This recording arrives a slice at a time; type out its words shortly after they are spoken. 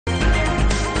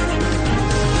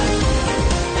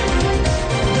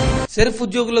Self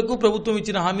ఉద్యోగులకు ప్రభుత్వం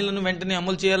ఇచ్చిన హామీలను వెంటనే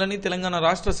అమలు చేయాలని తెలంగాణ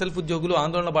రాష్ట్ర సెల్ఫ్ ఉద్యోగులు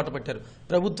ఆందోళన బాటపట్టారు.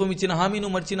 ప్రభుత్వం ఇచ్చిన హామీను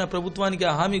మర్చిన ప్రభుత్వానికి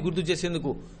ఆ హామీ గుర్తు చేసేందుకు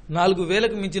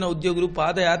 4,000కు మించిన ఉద్యోగులు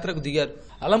పాదయాత్రకు దిగారు.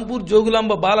 అలంపూర్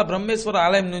జోగులాంబ బాల బ్రహ్మేశ్వర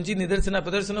ఆలయం నుంచి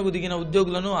ప్రదర్శనకు దిగిన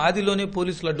ఉద్యోగులను ఆదిలోనే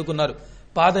పోలీసులు అడ్డుకున్నారు.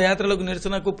 పాదయాత్రలకు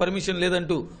నిరసనకు పర్మిషన్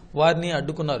లేదంటూ వారిని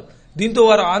అడ్డుకున్నారు. దీంతో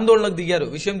వారు ఆందోళనకు దిగారు.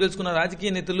 విషయం తెలుసుకున్న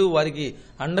రాజకీయ నేతలు వారికి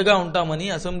అండగా ఉంటామని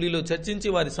అసెంబ్లీలో చర్చించి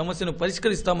వారి సమస్యను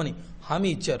పరిష్కరిస్తామని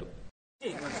హామీ ఇచ్చారు.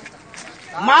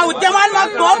 మా ఉద్యమాన్ని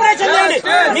మాకు కోఆపరేషన్ చేయండి.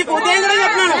 మీకు ఉదయం కూడా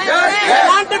చెప్పినాను,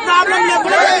 ఎలాంటి ప్రాబ్లం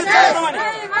లేకుండా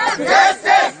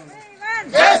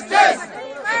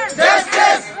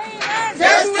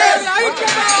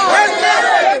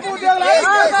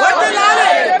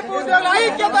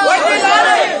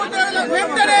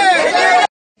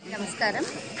నమస్కారం.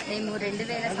 మేము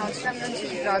 2000 సంవత్సరం నుంచి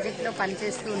ఈ ప్రాజెక్టులో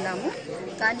పనిచేస్తూ ఉన్నాము.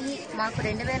 కానీ మాకు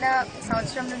 2000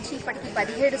 సంవత్సరం నుంచి ఇప్పటికి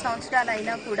 17 సంవత్సరాలు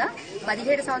అయినా కూడా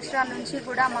 17 సంవత్సరాల నుంచి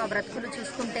కూడా మా బ్రతుకులు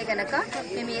చూసుకుంటే గనక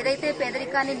మేము ఏదైతే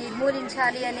పేదరికాన్ని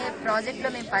నిర్మూలించాలి అనే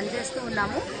ప్రాజెక్టులో మేము పనిచేస్తూ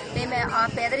ఉన్నాము. మేము ఆ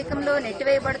పేదరికంలో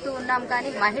నెట్టివేయబడుతూ ఉన్నాం.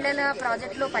 కానీ మహిళల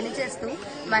ప్రాజెక్టులో పనిచేస్తూ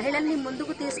మహిళల్ని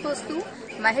ముందుకు తీసుకొస్తూ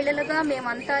మహిళలుగా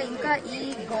మేమంతా ఇంకా ఈ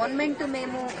గవర్నమెంట్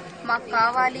మాకు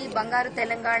కావాలి బంగారు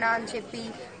తెలంగాణ అని చెప్పి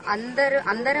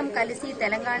అందరం కలిసి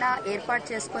తెలంగాణ ఏర్పాటు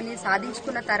చేసుకుని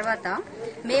సాధించుకున్న తర్వాత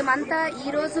మేమంతా ఈ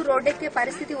రోజు రోడ్డెక్కే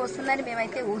పరిస్థితి వస్తుందని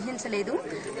మేమైతే ఊహించలేదు.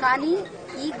 కానీ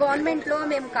ఈ గవర్నమెంట్ లో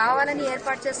మేము కావాలని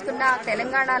ఏర్పాటు చేసుకున్న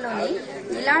తెలంగాణలోనే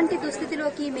ఇలాంటి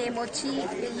దుస్థితిలోకి మేము వచ్చి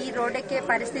ఈ రోడ్డెక్కే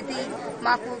పరిస్థితి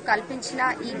మాకు కల్పించిన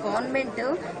ఈ గవర్నమెంట్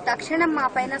తక్షణం మా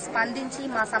పైన స్పందించి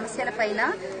మా సమస్యలపైన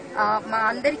మా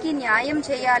అందరికీ న్యాయం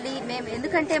చేయాలి. మేము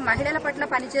ఎందుకంటే మహిళల పట్ల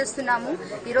పనిచేస్తున్నాము.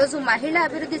 ఈరోజు మహిళ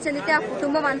అభివృద్ధి చెందితే ఆ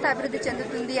కుటుంబం అంతా అభివృద్ధి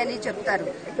చెందుతుంది అని చెప్తారు.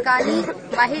 కానీ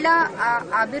మహిళ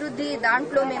అభివృద్ధి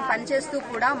దాంట్లో మేము పనిచేస్తూ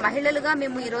కూడా మహిళలుగా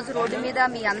మేము ఈ రోజు రోడ్డు మీద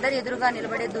మీ అందరి ఎదురుగా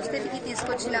నిలబడే దుస్థితికి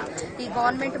తీసుకొచ్చిన ఈ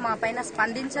గవర్నమెంట్ మా పైన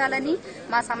స్పందించాలని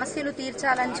మా సమస్యలు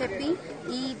తీర్చాలని చెప్పి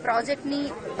ఈ ప్రాజెక్ట్ ని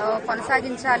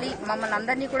కొనసాగించాలి, మమ్మల్ని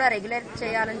అందరినీ కూడా రెగ్యులర్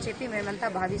చేయాలని చెప్పి మేమంతా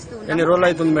భావిస్తూ ఉన్నాం.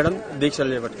 దీక్షలు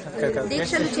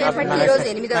చేపట్టి ఈ రోజు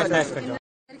 8వ రోజు.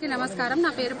 నమస్కారం. నా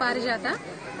పేరు పారిజాత.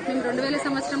 మేము 2000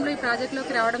 సంవత్సరంలో ఈ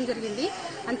ప్రాజెక్టులోకి రావడం జరిగింది.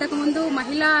 అంతకుముందు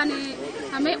మహిళ అనే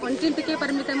ఆమె ఒంటింటికే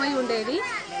పరిమితమై ఉండేది.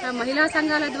 మహిళా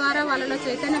సంఘాల ద్వారా వాళ్ళలో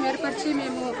చైతన్యం ఏర్పరిచి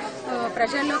మేము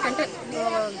ప్రజల్లో కంటే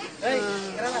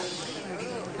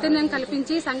చైతన్యం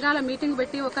కల్పించి సంఘాల మీటింగ్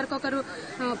పెట్టి ఒకరికొకరు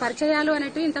పరిచయాలు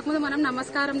అనేటివి ఇంతకుముందు మనం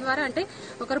నమస్కారం ద్వారా అంటే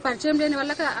ఒకరు పరిచయం లేని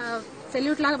వాళ్ళకి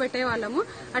సెల్యూట్ లాగా పెట్టేవాళ్ళము.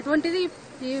 అటువంటిది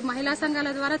ఈ మహిళా సంఘాల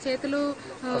ద్వారా చేతులు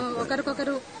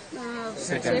ఒకరికొకరు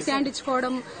చేతి హ్యాండ్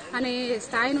ఇచ్చుకోవడం అనే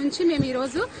స్థాయి నుంచి మేము ఈ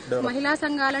రోజు మహిళా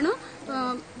సంఘాలను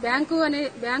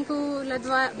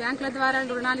బ్యాంకుల ద్వారా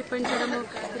రుణాలు ఇప్పించడము,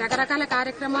 రకరకాల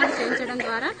కార్యక్రమాలు చేయించడం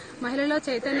ద్వారా మహిళల్లో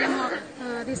చైతన్యం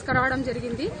తీసుకురావడం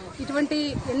జరిగింది. ఇటువంటి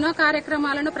ఎన్నో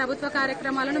కార్యక్రమాలను ప్రభుత్వ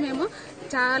కార్యక్రమాలను మేము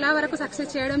చాలా వరకు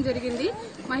సక్సెస్ చేయడం జరిగింది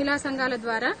మహిళా సంఘాల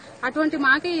ద్వారా. అటువంటి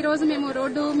మాకే ఈ రోజు మేము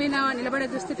రోడ్డు మీద నిలబడే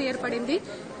దుస్థితి ఏర్పడింది.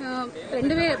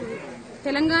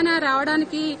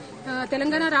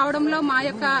 తెలంగాణ రావడంలో మా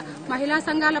యొక్క మహిళా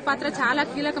సంఘాల పాత్ర చాలా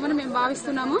కీలకమని మేము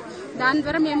భావిస్తున్నాము. దాని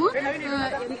ద్వారా మేము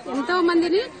ఎంతో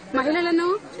మందిని మహిళలను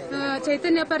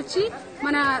చైతన్యపరిచి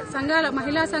మన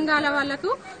మహిళా సంఘాల వాళ్లకు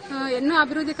ఎన్నో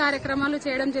అభివృద్ధి కార్యక్రమాలు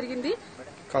చేయడం జరిగింది.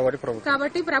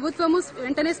 కాబట్టి ప్రభుత్వము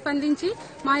వెంటనే స్పందించి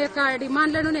మా యొక్క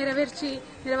డిమాండ్లను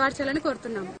నెరవేర్చాలని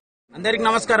కోరుతున్నాము. అందరికి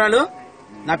నమస్కారాలు.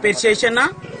 నా పేరు శేషన్న.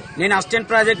 నేను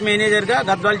అసిస్టెంట్ ప్రాజెక్ట్ మేనేజర్ గా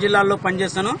గద్వాల జిల్లాలో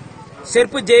పనిచేస్తాను.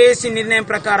 సెర్ప్ జేఏసీ నిర్ణయం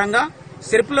ప్రకారంగా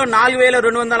సెర్ప్ లో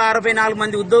 4,264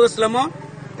 మంది ఉద్యోగస్తులము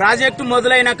ప్రాజెక్టు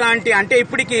మొదలైన కాంటి అంటే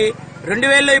ఇప్పటికి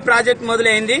 2000లో ఈ ప్రాజెక్టు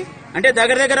మొదలైంది. అంటే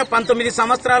దగ్గర 19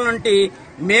 సంవత్సరాల నుండి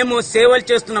మేము సేవలు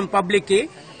చేస్తున్నాం పబ్లిక్ కి.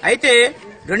 అయితే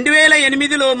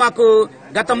 2008లో మాకు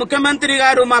గత ముఖ్యమంత్రి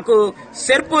గారు మాకు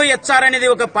సెర్ప్ హెచ్ఆర్ అనేది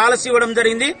ఒక పాలసీ ఇవ్వడం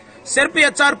జరిగింది. సెర్ప్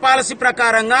హెచ్ఆర్ పాలసీ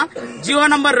ప్రకారంగా జియో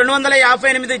నంబర్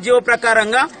 258 జియో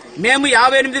ప్రకారంగా మేము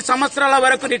 58 సంవత్సరాల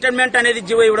వరకు రిటైర్మెంట్ అనేది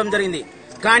జియో ఇవ్వడం జరిగింది.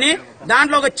 కానీ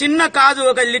దాంట్లో ఒక చిన్న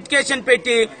ఒక లిటిగేషన్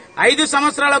పెట్టి 5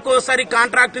 సంవత్సరాలకు ఒకసారి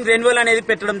కాంట్రాక్ట్ రెన్యువల్ అనేది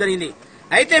పెట్టడం జరిగింది.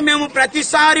 అయితే మేము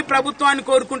ప్రతిసారి ప్రభుత్వాన్ని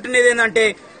కోరుకుంటున్నది ఏంటంటే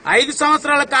 5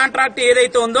 సంవత్సరాల కాంట్రాక్ట్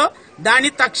ఏదైతే ఉందో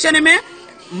దాన్ని తక్షణమే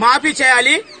మాఫీ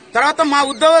చేయాలి. తర్వాత మా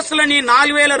ఉద్యోగస్తులని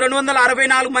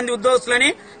 4,264 మంది ఉద్యోగస్తులని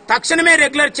తక్షణమే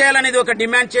రెగ్యులర్ చేయాలనేది ఒక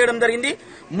డిమాండ్ చేయడం జరిగింది.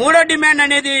 మూడో డిమాండ్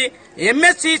అనేది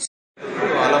ఎంఎస్సి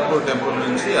అలంపూర్ టెంపుల్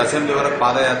నుంచి అసెంబ్లీ వరకు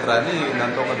పాదయాత్ర అని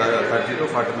దాంతో ఒక 30 to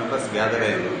 40 మెంబర్స్ గ్యాదర్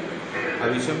అయ్యారు. ఆ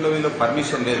విషయంలో వీళ్ళకి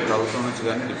పర్మిషన్ లేదు ప్రభుత్వం నుంచి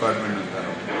కానీ డిపార్ట్మెంట్ నుంచి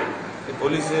కానీ.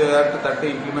 పోలీస్ యాక్ట్ 30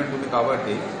 ఇంప్లిమెంట్ ఉంది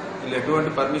కాబట్టి వీళ్ళు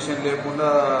ఎటువంటి పర్మిషన్ లేకుండా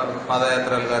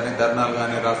పాదయాత్రలు కానీ ధర్నాలు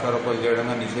కానీ రాస్తారోకోలు చేయడం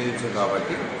కానీ నిషేధించారు.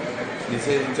 కాబట్టి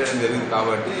నిషేధించడం జరిగింది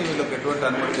కాబట్టి వీళ్ళకి ఎటువంటి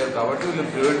అనుమతి లేదు కాబట్టి వీళ్ళు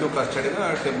ప్రివెంటివ్ కస్టడీగా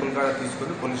టెంపుల్ కాడ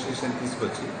తీసుకుని పోలీస్ స్టేషన్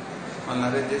తీసుకొచ్చి వాళ్ళని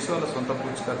అరెస్ట్ చేసి వాళ్ళ సొంత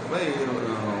పూచికత్తుపై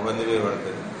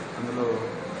వదిలివేయబడుతుంది. అందులో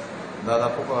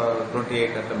దాదాపు ఒక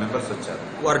 28 అట్లా మెంబర్స్ వచ్చారు.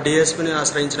 వారు డిఎస్పీని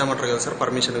ఆశ్రయించినామంటారు కదా సార్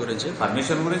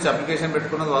పర్మిషన్ గురించి అప్లికేషన్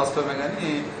పెట్టుకున్నది వాస్తవమే, కానీ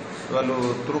వాళ్ళు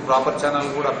త్రూ ప్రాపర్ ఛానల్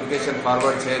కూడా అప్లికేషన్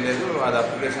ఫార్వర్డ్ చేయలేదు. అది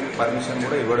అప్లికేషన్ పర్మిషన్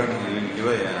కూడా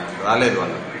రాలేదు.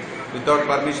 వాళ్ళు వితౌట్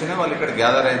పర్మిషనే వాళ్ళు ఇక్కడ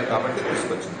గ్యాదర్ అయింది కాబట్టి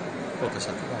తీసుకొచ్చింది. Okay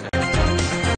sir.